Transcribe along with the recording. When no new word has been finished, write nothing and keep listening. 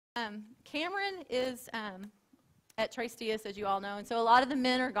Cameron is at Trace Diaz, as you all know, and so a lot of the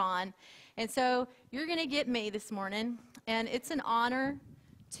men are gone. And so you're going to get me this morning, and it's an honor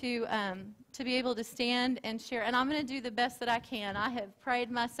to be able to stand and share. And I'm going to do the best that I can. I have prayed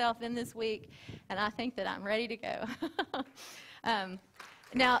myself in this week, and I think that I'm ready to go.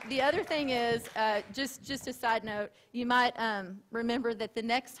 Now, the other thing is, just a side note, you might remember that the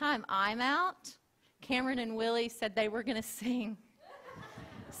next time I'm out, Cameron and Willie said they were going to sing.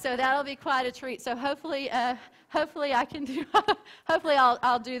 So that'll be quite a treat. So hopefully I can do. Hopefully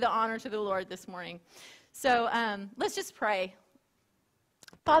I'll do the honor to the Lord this morning. So let's just pray.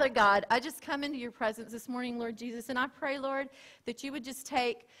 Father God, I just come into your presence this morning, Lord Jesus, and I pray, Lord, that you would just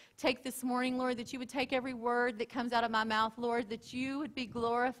take this morning, Lord, that you would take every word that comes out of my mouth, Lord, that you would be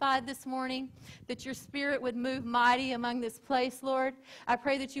glorified this morning, that your spirit would move mighty among this place, Lord. I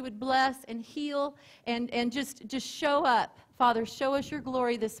pray that you would bless and heal and just show up. Father, show us your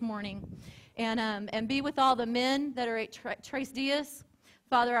glory this morning, and be with all the men that are at Trace Diaz.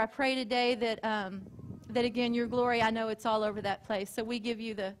 Father, I pray today that again, your glory, I know it's all over that place. So we give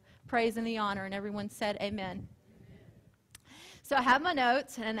you the praise and the honor, and everyone said amen. So I have my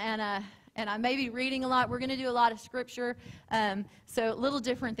notes, and I may be reading a lot. We're going to do a lot of scripture, so a little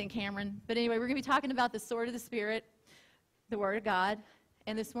different than Cameron. But anyway, we're going to be talking about the sword of the Spirit, the Word of God.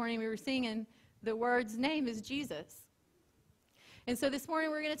 And this morning we were singing, the Word's name is Jesus. And so this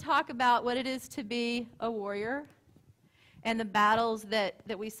morning we're going to talk about what it is to be a warrior, and the battles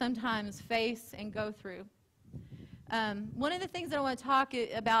that we sometimes face and go through. One of the things that I want to talk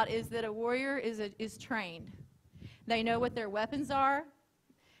about is that a warrior is trained. They know what their weapons are,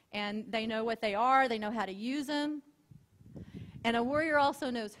 and they know what they are. They know how to use them. And a warrior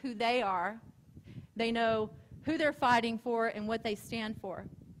also knows who they are. They know who they're fighting for and what they stand for.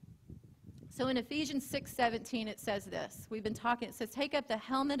 So in Ephesians 6:17 it says this. We've been talking, it says, take up the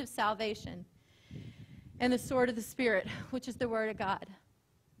helmet of salvation and the sword of the Spirit, which is the Word of God.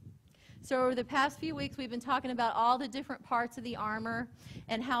 So over the past few weeks, we've been talking about all the different parts of the armor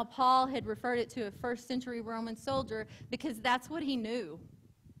and how Paul had referred it to a first century Roman soldier because that's what he knew.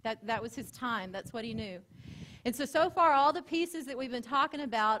 That was his time. That's what he knew. And so far, all the pieces that we've been talking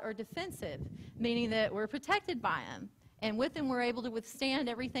about are defensive, meaning that we're protected by them. And with them, we're able to withstand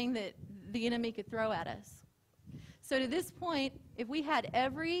everything that the enemy could throw at us. So to this point, if we had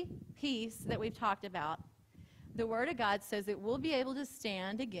every piece that we've talked about, the Word of God says that we'll be able to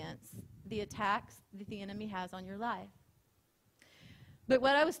stand against the attacks that the enemy has on your life. But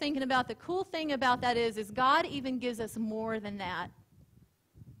what I was thinking about, the cool thing about that is God even gives us more than that.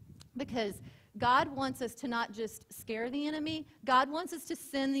 Because God wants us to not just scare the enemy, God wants us to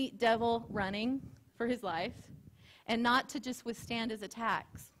send the devil running for his life and not to just withstand his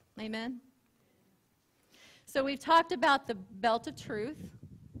attacks. Amen? So we've talked about the belt of truth.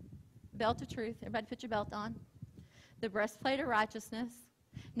 Belt of truth. Everybody put your belt on. The breastplate of righteousness.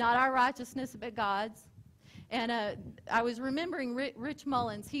 Not our righteousness, but God's. And I was remembering Rich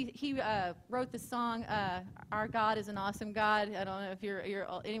Mullins. He wrote the song, Our God is an Awesome God. I don't know if you're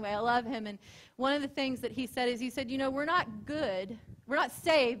anyway, I love him. And one of the things that he said is, you know, we're not good. We're not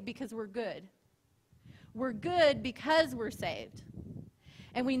saved because we're good. We're good because we're saved.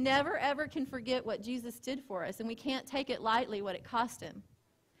 And we never, ever can forget what Jesus did for us. And we can't take it lightly what it cost him.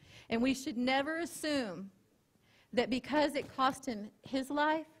 And we should never assume that because it cost him his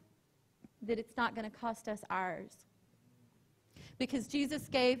life, that it's not going to cost us ours. Because Jesus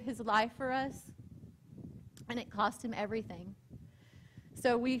gave his life for us, and it cost him everything.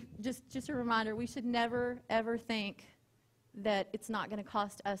 So we just a reminder, we should never, ever think that it's not going to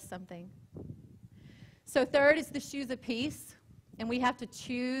cost us something. So third is the shoes of peace, and we have to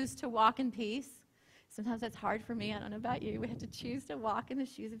choose to walk in peace. Sometimes that's hard for me. I don't know about you. We have to choose to walk in the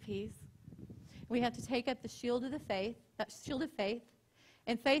shoes of peace. We have to take up the shield of faith.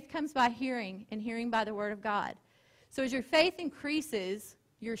 And faith comes by hearing, and hearing by the Word of God. So as your faith increases,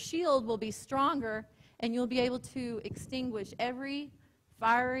 your shield will be stronger, and you'll be able to extinguish every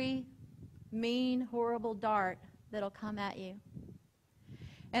fiery, mean, horrible dart that'll come at you.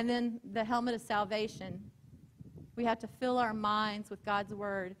 And then the helmet of salvation. We have to fill our minds with God's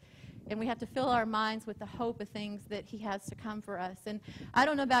Word. And we have to fill our minds with the hope of things that he has to come for us. And I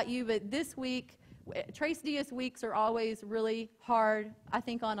don't know about you, but this week, Trace Diaz weeks are always really hard, I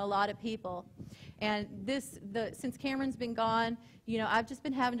think, on a lot of people. And since Cameron's been gone, you know, I've just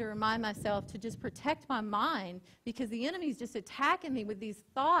been having to remind myself to just protect my mind because the enemy's just attacking me with these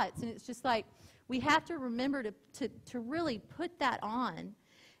thoughts. And it's just like we have to remember to really put that on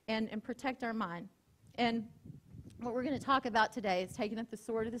and protect our mind. And what we're going to talk about today is taking up the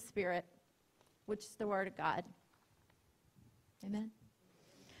sword of the Spirit, which is the Word of God. Amen?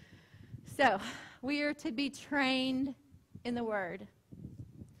 So, we are to be trained in the Word.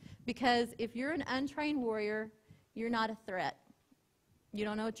 Because if you're an untrained warrior, you're not a threat. You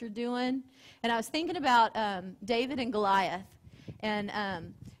don't know what you're doing. And I was thinking about David and Goliath. And,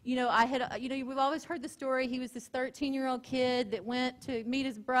 we've always heard the story. He was this 13-year-old kid that went to meet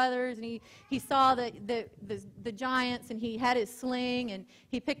his brothers, and he saw the giants, and he had his sling, and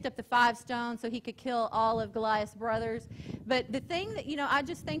he picked up the 5 stones so he could kill all of Goliath's brothers. But the thing that, I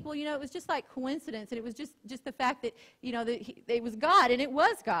just think, it was just like coincidence, and it was just the fact that, it was God, and it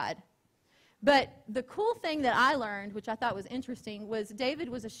was God. But the cool thing that I learned, which I thought was interesting, was David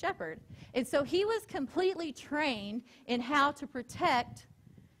was a shepherd. And so he was completely trained in how to protect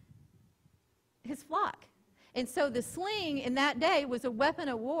his flock. And so the sling in that day was a weapon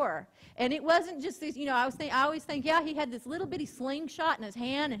of war. And it wasn't just this, I always think, yeah, he had this little bitty slingshot in his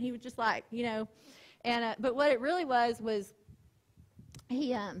hand, and he was just like, but what it really was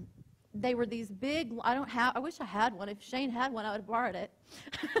they were these big, I wish I had one. If Shane had one, I would have borrowed it.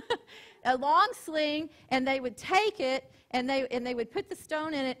 A long sling, and they would take it, and they would put the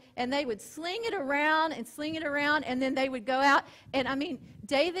stone in it, and they would sling it around, and then they would go out. And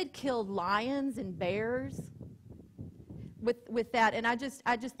David killed lions and bears with that. And I just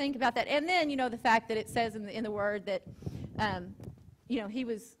think about that. And then, the fact that it says in the Word that, he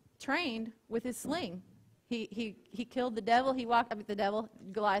was trained with his sling. He killed the devil.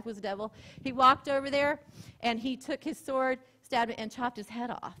 Goliath was the devil. He walked over there, and he took his sword, stabbed it, and chopped his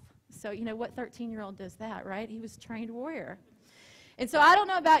head off. So, what 13-year-old does that, right? He was a trained warrior. And so I don't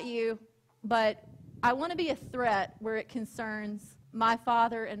know about you, but I want to be a threat where it concerns my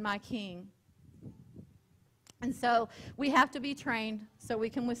Father and my King. And so we have to be trained so we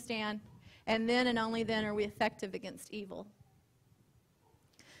can withstand, and then and only then are we effective against evil.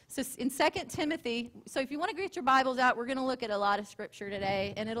 So in 2 Timothy, so if you want to get your Bibles out, we're going to look at a lot of Scripture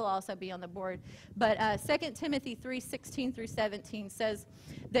today, and it'll also be on the board. But 2 Timothy 3:16 through 17 says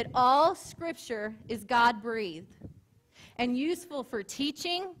that all Scripture is God-breathed and useful for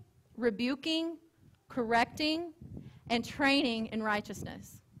teaching, rebuking, correcting, and training in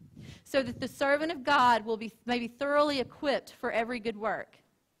righteousness, so that the servant of God may be thoroughly equipped for every good work.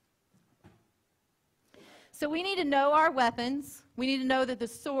 So we need to know our weapons. We need to know that the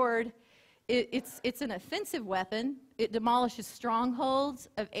sword, it's an offensive weapon. It demolishes strongholds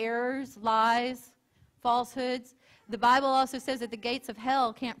of errors, lies, falsehoods. The Bible also says that the gates of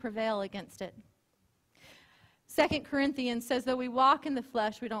hell can't prevail against it. 2 Corinthians says, though we walk in the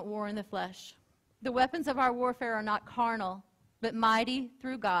flesh, we don't war in the flesh. The weapons of our warfare are not carnal, but mighty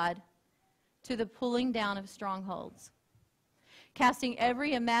through God to the pulling down of strongholds, casting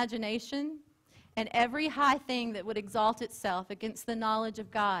every imagination and every high thing that would exalt itself against the knowledge of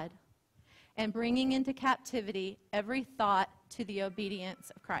God, and bringing into captivity every thought to the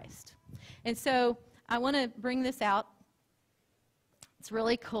obedience of Christ. And so I want to bring this out. It's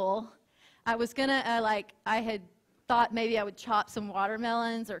really cool. I was going to, I had thought maybe I would chop some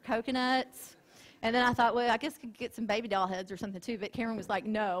watermelons or coconuts. And then I thought, well, I guess I could get some baby doll heads or something too. But Cameron was like,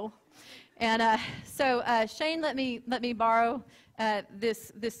 no. And so Shane let me borrow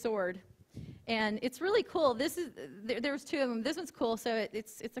this sword. And it's really cool. There was 2 of them. This one's cool, so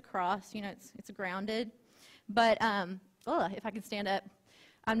it's a cross. It's grounded. But if I can stand up,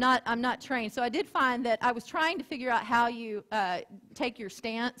 I'm not trained. So I did find that I was trying to figure out how you take your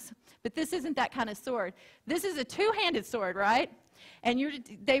stance. But this isn't that kind of sword. This is a 2-handed sword, right? And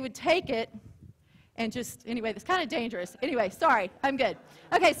they would take it and anyway, it's kind of dangerous. Anyway, sorry, I'm good.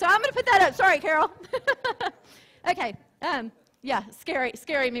 Okay, so I'm going to put that up. Sorry, Carol. Okay,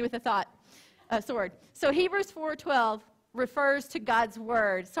 scary me with the thought. Sword. So Hebrews 4:12 refers to God's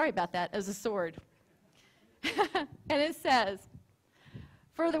word, sorry about that, as a sword. And it says,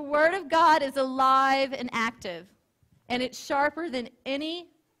 for the word of God is alive and active, and it's sharper than any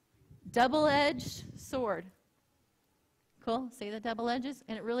double-edged sword. Cool? See the double edges?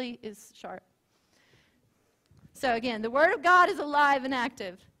 And it really is sharp. So again, the word of God is alive and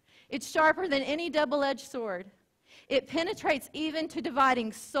active. It's sharper than any double-edged sword. It penetrates even to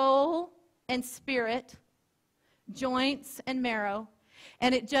dividing soul and spirit, joints and marrow,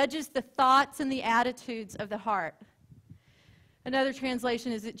 and it judges the thoughts and the attitudes of the heart. Another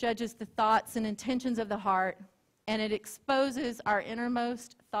translation is it judges the thoughts and intentions of the heart, and it exposes our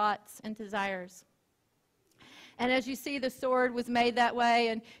innermost thoughts and desires. And as you see, the sword was made that way,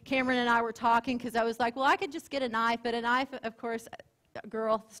 and Cameron and I were talking because I was like, well, I could just get a knife, but a knife, of course,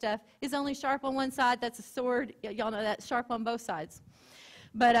 girl stuff, is only sharp on one side. That's a sword. Y'all know that's sharp on both sides.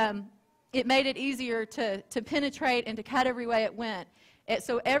 But it made it easier to penetrate and to cut every way it went.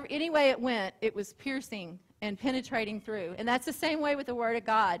 Any way it went, it was piercing and penetrating through. And that's the same way with the Word of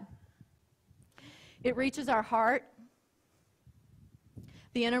God. It reaches our heart,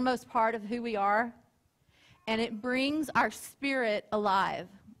 the innermost part of who we are, and it brings our spirit alive.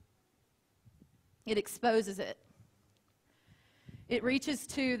 It exposes it. It reaches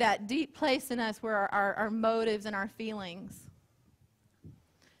to that deep place in us where our motives and our feelings.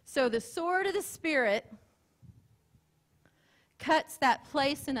 So the sword of the Spirit cuts that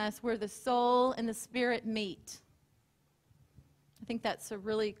place in us where the soul and the spirit meet. I think that's a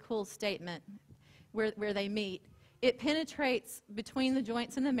really cool statement, where they meet. It penetrates between the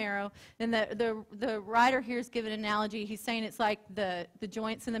joints and the marrow. And the writer here is giving an analogy. He's saying it's like the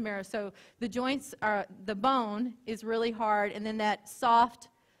joints and the marrow. So the joints are, the bone is really hard, and then that soft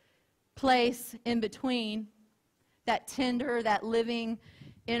place in between, that tender, that living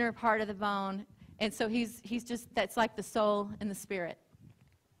inner part of the bone. And so he's just, that's like the soul and the spirit.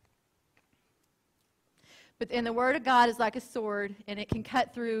 And the Word of God is like a sword, and it can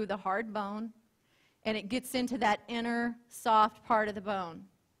cut through the hard bone, and it gets into that inner, soft part of the bone.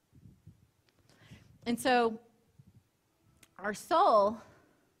 And so our soul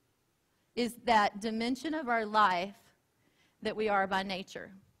is that dimension of our life that we are by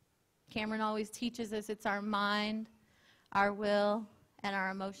nature. Cameron always teaches us it's our mind, our will, and our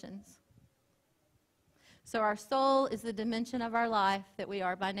emotions. So our soul is the dimension of our life that we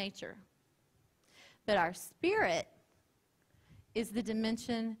are by nature. But our spirit is the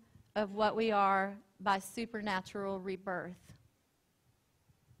dimension of what we are by supernatural rebirth.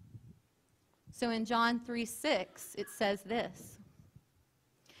 So in John 3:6, it says this.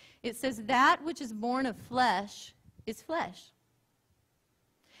 It says, that which is born of flesh is flesh,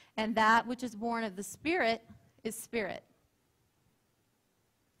 and that which is born of the Spirit is spirit.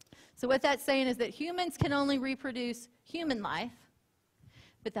 So what that's saying is that humans can only reproduce human life,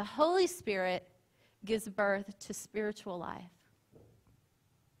 but the Holy Spirit gives birth to spiritual life.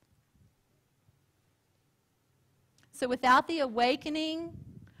 So without the awakening,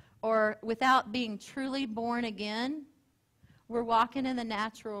 or without being truly born again, we're walking in the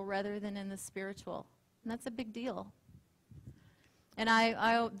natural rather than in the spiritual. And that's a big deal. And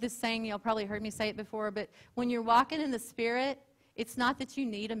this saying, you'll probably heard me say it before, but when you're walking in the Spirit, it's not that you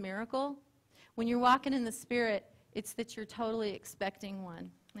need a miracle. When you're walking in the Spirit, it's that you're totally expecting one.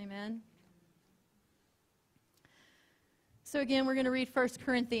 Amen? So again, we're going to read 1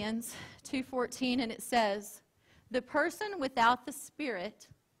 Corinthians 2:14, and it says, the person without the Spirit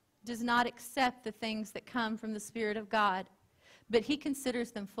does not accept the things that come from the Spirit of God, but he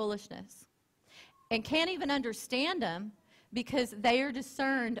considers them foolishness, and can't even understand them because they are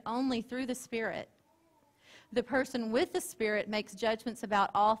discerned only through the Spirit. The person with the Spirit makes judgments about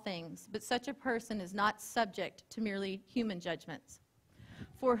all things, but such a person is not subject to merely human judgments.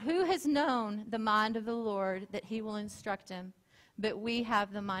 For who has known the mind of the Lord that he will instruct him? But we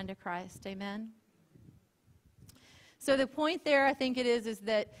have the mind of Christ. Amen? So the point there, I think it is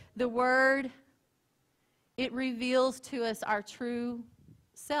that the Word, it reveals to us our true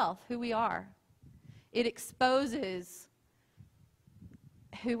self, who we are. It exposes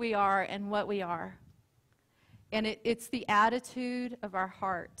who we are and what we are. And it's the attitude of our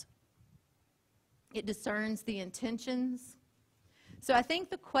heart. It discerns the intentions. So I think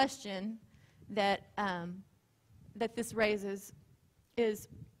the question that this raises is,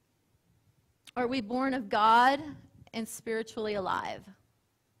 are we born of God and spiritually alive?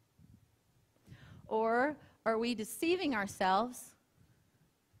 Or are we deceiving ourselves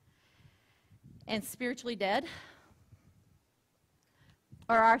and spiritually dead?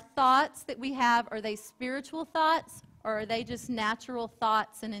 Are our thoughts that we have, are they spiritual thoughts, or are they just natural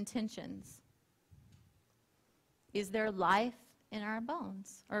thoughts and intentions? Is there life in our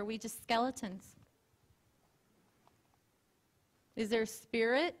bones, or are we just skeletons? Is there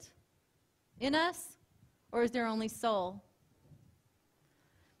spirit in us, or is there only soul?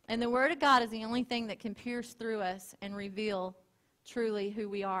 And the Word of God is the only thing that can pierce through us and reveal truly who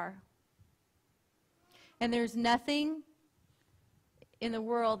we are. And there's nothing in the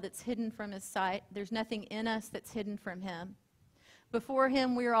world that's hidden from His sight. There's nothing in us that's hidden from Him. Before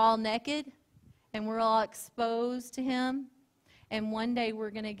Him, we're all naked, and we're all exposed to Him, and one day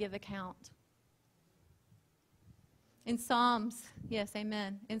we're going to give account. In Psalms, yes,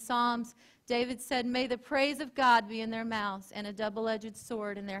 amen. In Psalms, David said, may the praise of God be in their mouths and a double-edged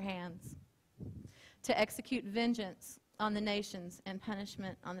sword in their hands, to execute vengeance on the nations and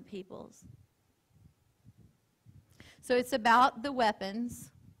punishment on the peoples. So it's about the weapons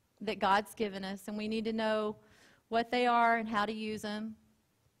that God's given us, and we need to know what they are and how to use them.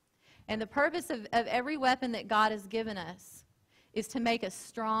 And the purpose of every weapon that God has given us is to make us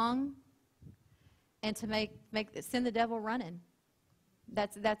strong and to send the devil running.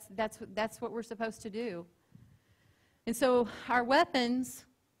 That's what we're supposed to do. And so our weapons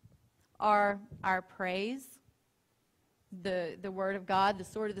are our praise, the Word of God, the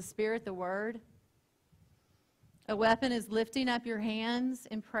sword of the Spirit, the Word. A weapon is lifting up your hands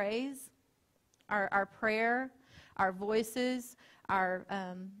in praise, our prayer, our voices, our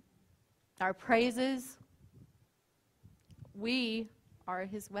praises. We are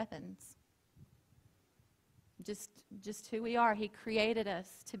His weapons. Just who we are. He created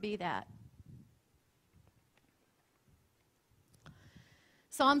us to be that.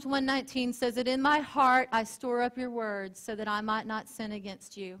 Psalms 119 says that in my heart I store up your words so that I might not sin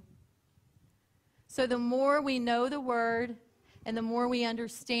against you. So the more we know the Word and the more we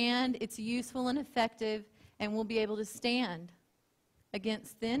understand it's useful and effective, and we'll be able to stand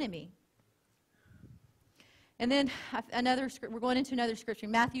against the enemy. And then we're going into another scripture.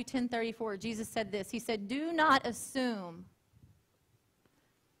 Matthew 10:34, Jesus said this. He said, "Do not assume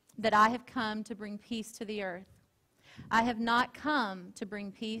that I have come to bring peace to the earth. I have not come to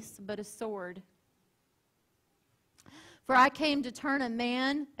bring peace, but a sword. For I came to turn a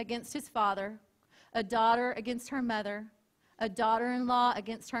man against his father, a daughter against her mother, a daughter-in-law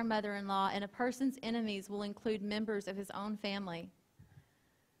against her mother-in-law, and a person's enemies will include members of his own family."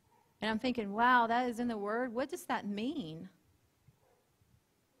 And I'm thinking, wow, that is in the Word. What does that mean?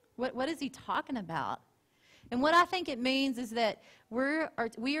 What is he talking about? And what I think it means is that we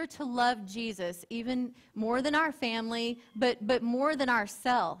are to love Jesus even more than our family, but more than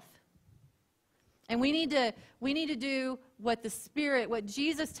ourselves. And we need to do what the Spirit, what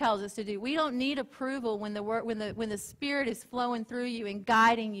Jesus tells us to do. We don't need approval when the Spirit is flowing through you and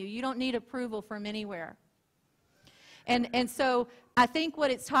guiding you. You don't need approval from anywhere. And so I think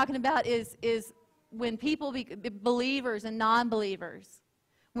what it's talking about is when people believers and non-believers,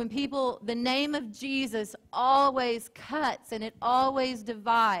 when the name of Jesus always cuts and it always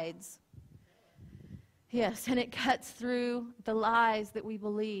divides. Yes, and it cuts through the lies that we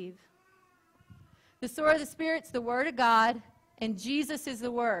believe. The sword of the Spirit's the Word of God, and Jesus is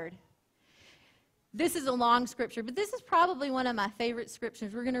the Word. This is a long scripture, but this is probably one of my favorite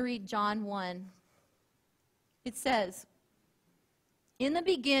scriptures. We're going to read John 1. It says, "In the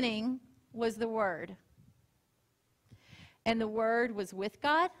beginning was the Word, and the Word was with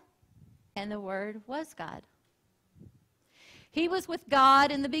God, and the Word was God. He was with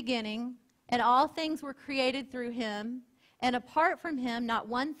God in the beginning, and all things were created through Him, and apart from Him, not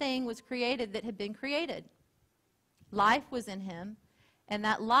one thing was created that had been created. Life was in Him, and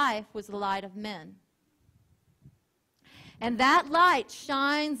that life was the light of men. And that light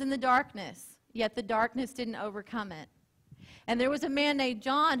shines in the darkness, yet the darkness didn't overcome it. And there was a man named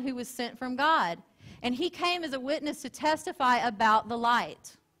John who was sent from God, and he came as a witness to testify about the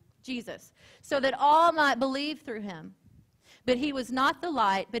light, Jesus, so that all might believe through him. But he was not the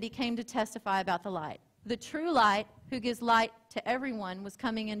light, but he came to testify about the light. The true light, who gives light to everyone, was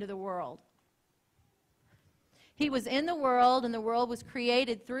coming into the world. He was in the world, and the world was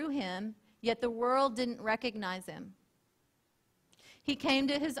created through him, yet the world didn't recognize him. He came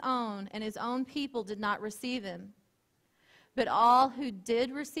to his own, and his own people did not receive him. But all who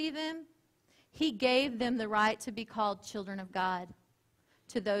did receive him, he gave them the right to be called children of God,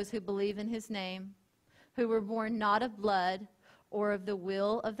 to those who believe in his name, who were born not of blood, or of the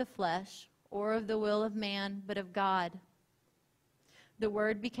will of the flesh, or of the will of man, but of God. The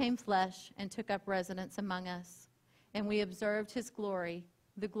Word became flesh and took up residence among us, and we observed his glory.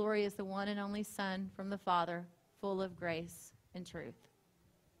 The glory is the one and only Son from the Father, full of grace and truth.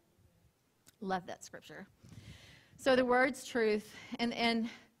 Love that scripture. So the Word's truth, and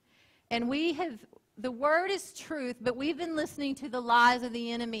we have, the Word is truth, but we've been listening to the lies of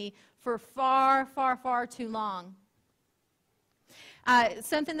the enemy for far, far, far too long.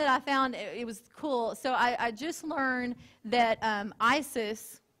 Something that I found, it was cool. So I just learned that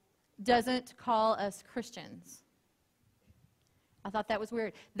ISIS doesn't call us Christians. I thought that was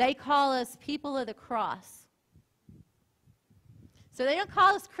weird. They call us people of the cross. So they don't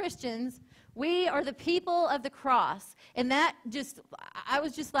call us Christians. We are the people of the cross. And that just, I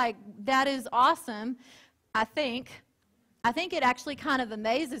was just like, that is awesome. I think it actually kind of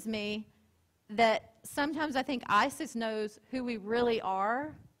amazes me that sometimes I think ISIS knows who we really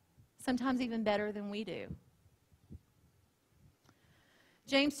are, sometimes even better than we do.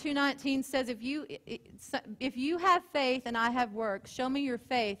 James 2:19 says, if you have faith and I have works, show me your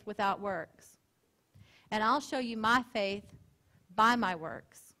faith without works, and I'll show you my faith by my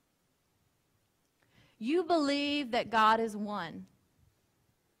works. You believe that God is one,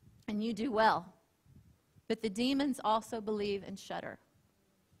 and you do well, but the demons also believe and shudder.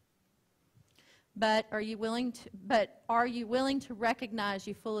 But are you willing to recognize,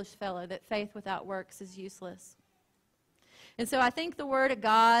 you foolish fellow, that faith without works is useless? And so I think the Word of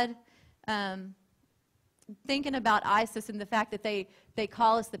God, thinking about ISIS and the fact that they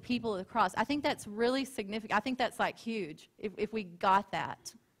call us the people of the cross, I think that's really significant. I think that's like huge if we got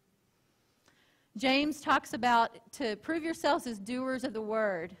that. James talks about to prove yourselves as doers of the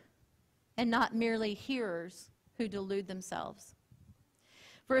Word and not merely hearers who delude themselves.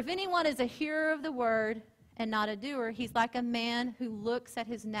 For if anyone is a hearer of the Word and not a doer, he's like a man who looks at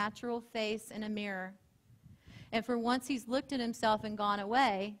his natural face in a mirror. And for once he's looked at himself and gone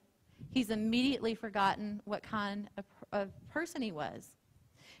away, he's immediately forgotten what kind of person he was.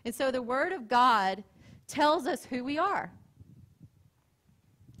 And so the Word of God tells us who we are.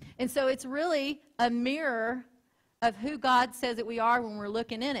 And so it's really a mirror of who God says that we are when we're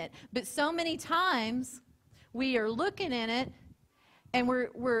looking in it. But so many times we are looking in it and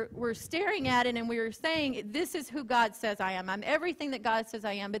we're staring at it and we're saying, this is who God says I am. I'm everything that God says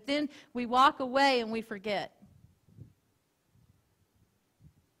I am. But then we walk away and we forget.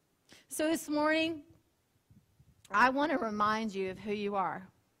 So this morning, I want to remind you of who you are.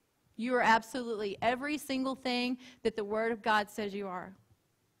 You are absolutely every single thing that the Word of God says you are.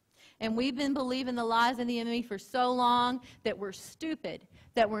 And we've been believing the lies of the enemy for so long that we're stupid,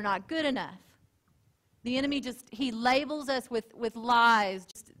 that we're not good enough. The enemy he labels us with lies.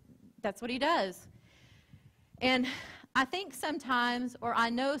 That's what he does. And I think sometimes, or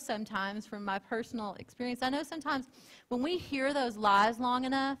I know sometimes from my personal experience, I know sometimes when we hear those lies long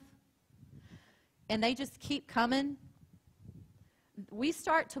enough, and they just keep coming, we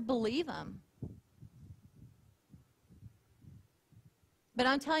start to believe them. But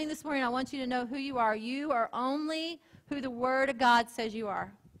I'm telling you this morning, I want you to know who you are. You are only who the Word of God says you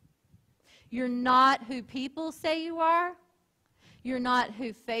are. You're not who people say you are. You're not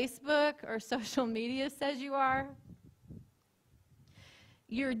who Facebook or social media says you are.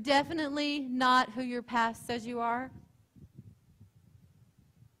 You're definitely not who your past says you are.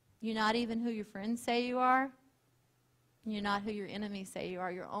 You're not even who your friends say you are. You're not who your enemies say you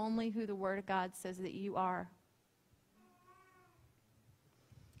are. You're only who the Word of God says that you are.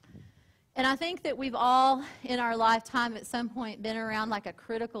 And I think that we've all in our lifetime at some point been around like a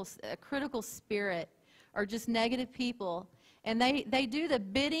critical spirit or just negative people. And they do the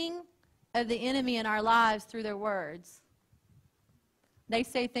bidding of the enemy in our lives through their words. They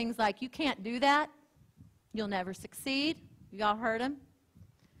say things like, you can't do that. You'll never succeed. You all heard them?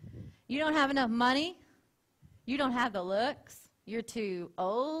 You don't have enough money. You don't have the looks. You're too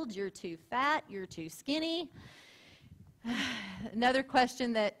old. You're too fat. You're too skinny. Another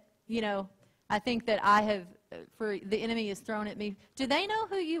question that, I think that for the enemy has thrown at me. Do they know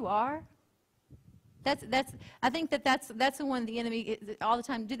who you are? I think that's the one the enemy all the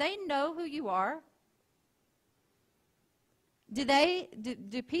time. Do they know who you are? Do they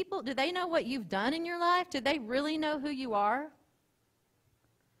know what you've done in your life? Do they really know who you are?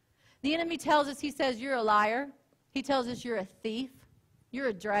 The enemy tells us, he says, you're a liar. He tells us you're a thief. You're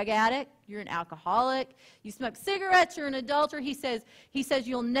a drug addict. You're an alcoholic. You smoke cigarettes. You're an adulterer. He says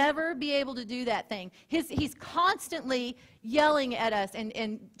you'll never be able to do that thing. He's constantly yelling at us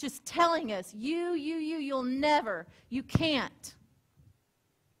and just telling us, you'll never, you can't.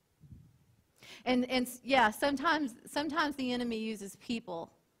 And yeah, sometimes the enemy uses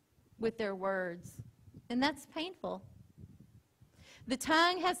people with their words, and that's painful. The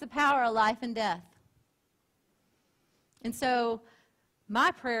tongue has the power of life and death. And so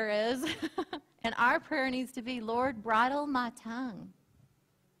my prayer is, and our prayer needs to be, Lord, bridle my tongue.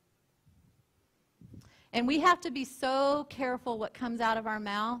 And we have to be so careful what comes out of our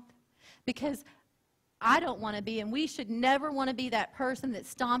mouth, because I don't want to be, and we should never want to be that person that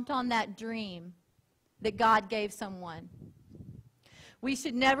stomped on that dream that God gave someone. We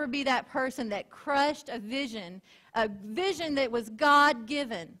should never be that person that crushed a vision that was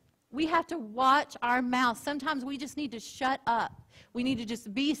God-given. We have to watch our mouth. Sometimes we just need to shut up. We need to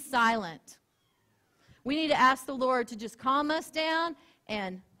just be silent. We need to ask the Lord to just calm us down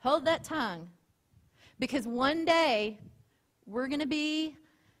and hold that tongue. Because one day, we're going to be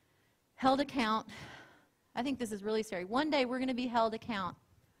held account. I think this is really scary. One day, we're going to be held account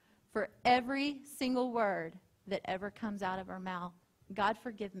for every single word that ever comes out of our mouth. God,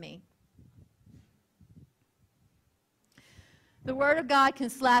 forgive me. The Word of God can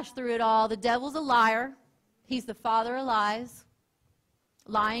slash through it all. The devil's a liar. He's the father of lies.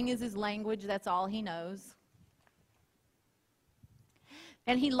 Lying is his language. That's all he knows.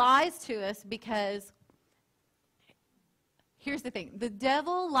 And he lies to us because, here's the thing. The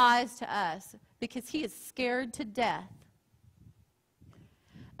devil lies to us because he is scared to death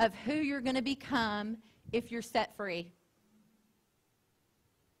of who you're going to become if you're set free.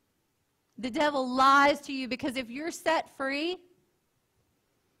 The devil lies to you because if you're set free,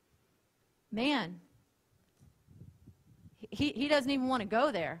 man, he doesn't even want to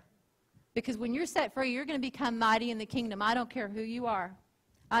go there. Because when you're set free, you're going to become mighty in the kingdom. I don't care who you are.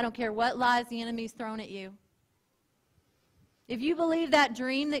 I don't care what lies the enemy's thrown at you. If you believe that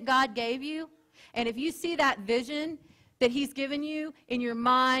dream that God gave you, and if you see that vision that he's given you in your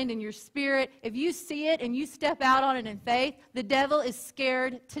mind and your spirit, if you see it and you step out on it in faith, the devil is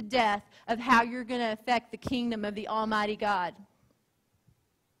scared to death of how you're going to affect the kingdom of the Almighty God.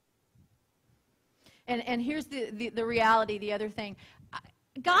 And here's the reality, the other thing.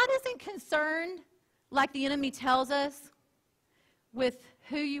 God isn't concerned, like the enemy tells us, with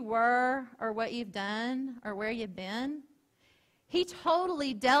who you were or what you've done or where you've been. He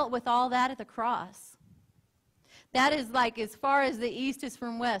totally dealt with all that at the cross. That is like as far as the east is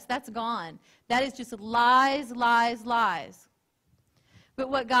from west. That's gone. That is just lies, lies, lies. But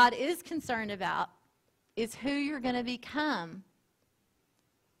what God is concerned about is who you're going to become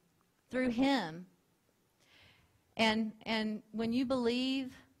through him. And when you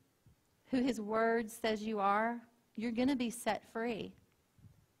believe who his word says you are, you're going to be set free.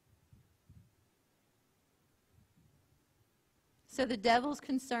 So the devil's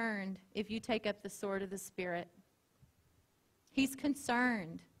concerned if you take up the sword of the Spirit. He's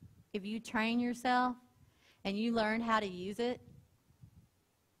concerned if you train yourself and you learn how to use it,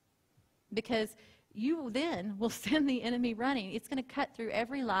 because you then will send the enemy running. It's going to cut through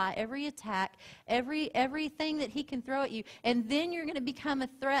every lie, every attack, everything that he can throw at you, and then you're going to become a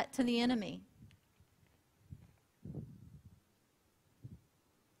threat to the enemy.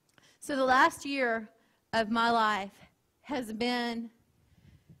 So the last year of my life has been,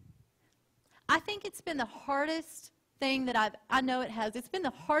 I think it's been the hardest thing that I know it has. It's been the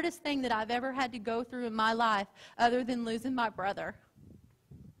hardest thing that I've ever had to go through in my life other than losing my brother.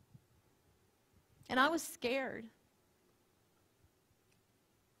 And I was scared.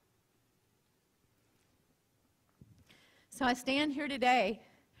 So I stand here today,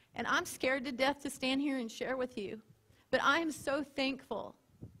 and I'm scared to death to stand here and share with you. But I am so thankful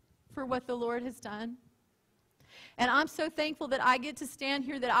for what the Lord has done. And I'm so thankful that I get to stand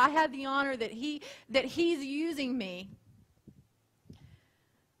here, that I have the honor that he's using me.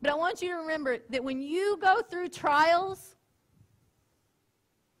 But I want you to remember that when you go through trials,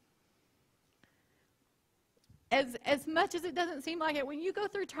 as much as it doesn't seem like it, when you go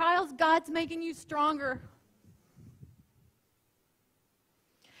through trials, God's making you stronger.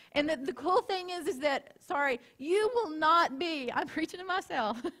 And the cool thing is that, you will not be, I'm preaching to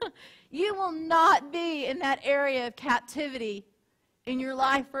myself, you will not be in that area of captivity in your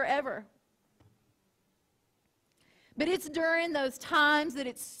life forever. But it's during those times that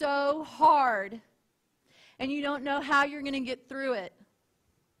it's so hard and you don't know how you're going to get through it.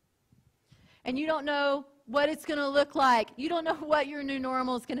 And you don't know what it's going to look like. You don't know what your new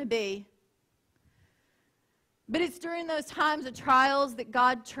normal is going to be. But it's during those times of trials that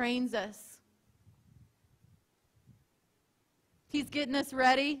God trains us. He's getting us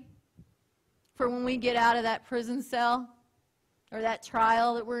ready for when we get out of that prison cell or that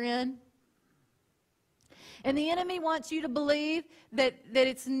trial that we're in. And the enemy wants you to believe that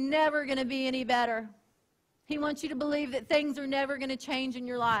it's never going to be any better. He wants you to believe that things are never going to change in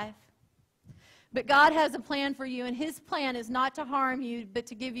your life. But God has a plan for you, and his plan is not to harm you, but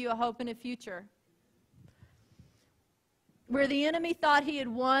to give you a hope and a future. Where the enemy thought he had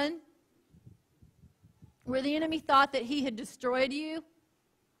won, where the enemy thought that he had destroyed you,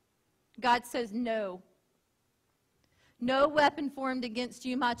 God says no. No weapon formed against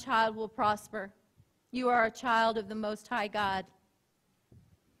you, my child, will prosper. You are a child of the Most High God.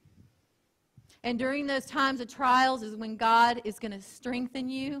 And during those times of trials is when God is going to strengthen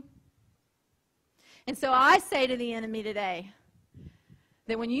you. And so I say to the enemy today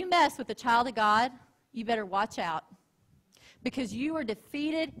that when you mess with a child of God, you better watch out. Because you are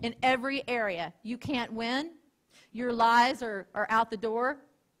defeated in every area. You can't win. Your lies are out the door.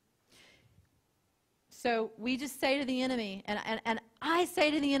 So we just say to the enemy, and I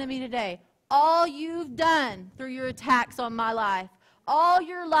say to the enemy today, all you've done through your attacks on my life, all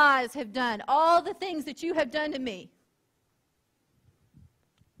your lies have done, all the things that you have done to me,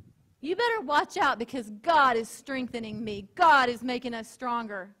 you better watch out, because God is strengthening me. God is making us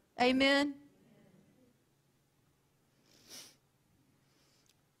stronger. Amen?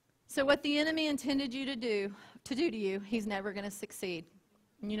 So what the enemy intended you to do to you, he's never going to succeed.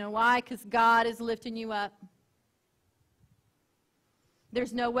 And you know why? Because God is lifting you up.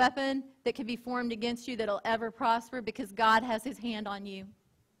 There's no weapon that can be formed against you that'll ever prosper, because God has his hand on you.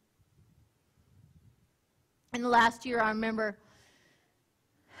 In the last year, I remember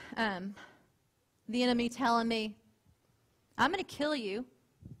the enemy telling me, I'm going to kill you.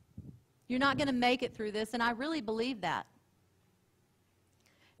 You're not going to make it through this. And I really believed that.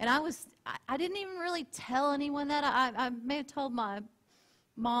 And I didn't even really tell anyone that. I may have told my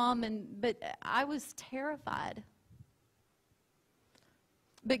mom, but I was terrified.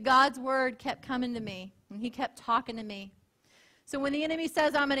 But God's word kept coming to me, and he kept talking to me. So when the enemy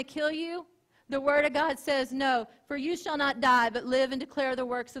says, I'm going to kill you, the word of God says, no, for you shall not die, but live and declare the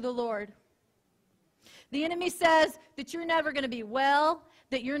works of the Lord. The enemy says that you're never going to be well,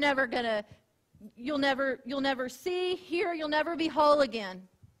 that you'll never see, hear, you'll never be whole again.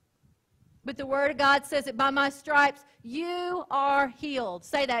 But the word of God says that by my stripes, you are healed.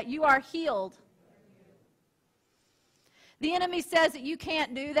 Say that, you are healed. The enemy says that you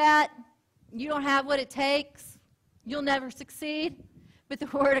can't do that. You don't have what it takes. You'll never succeed. But the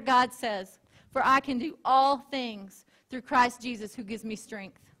word of God says, for I can do all things through Christ Jesus who gives me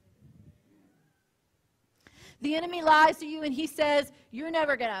strength. The enemy lies to you and he says, you're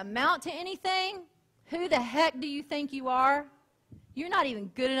never going to amount to anything. Who the heck do you think you are? You're not even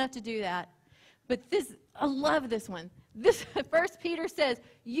good enough to do that. But I love this one. This 1 Peter says,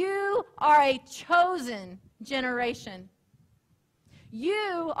 you are a chosen generation.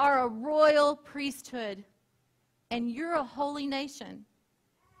 You are a royal priesthood. And you're a holy nation.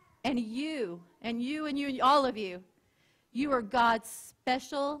 And all of you, you are God's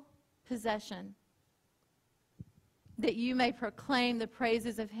special possession, that you may proclaim the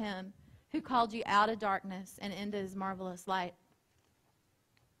praises of him who called you out of darkness and into his marvelous light.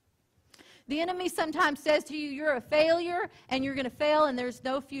 The enemy sometimes says to you, you're a failure and you're going to fail and there's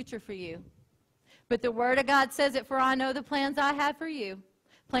no future for you. But the word of God says it, for I know the plans I have for you,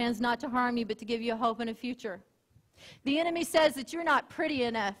 plans not to harm you but to give you a hope and a future. The enemy says that you're not pretty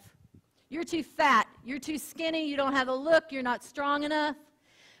enough. You're too fat. You're too skinny. You don't have a look. You're not strong enough.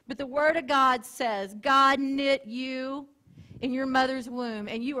 But the word of God says, God knit you in your mother's womb,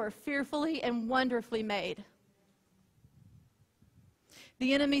 and you are fearfully and wonderfully made.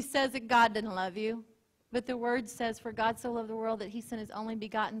 The enemy says that God doesn't love you. But the word says, for God so loved the world that he sent his only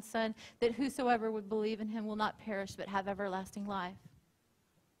begotten Son, that whosoever would believe in him will not perish but have everlasting life.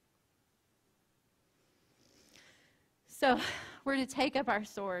 So we're to take up our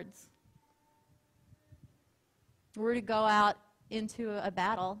swords. We're to go out into a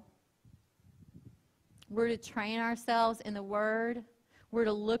battle. We're to train ourselves in the Word. We're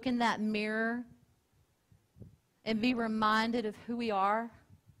to look in that mirror and be reminded of who we are,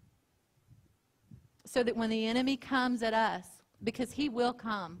 so that when the enemy comes at us, because he will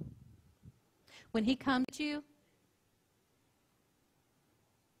come, when he comes at you,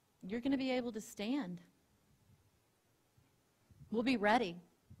 you're going to be able to stand. We'll be ready.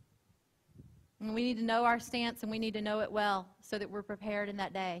 And we need to know our stance, and we need to know it well so that we're prepared in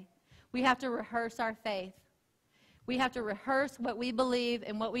that day. We have to rehearse our faith. We have to rehearse what we believe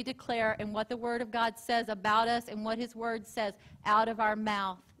and what we declare and what the Word of God says about us and what his Word says out of our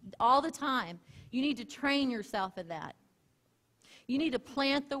mouth all the time. You need to train yourself in that. You need to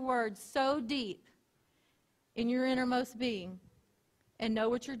plant the Word so deep in your innermost being and know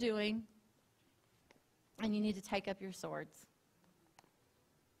what you're doing, and you need to take up your swords.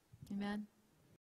 Amen.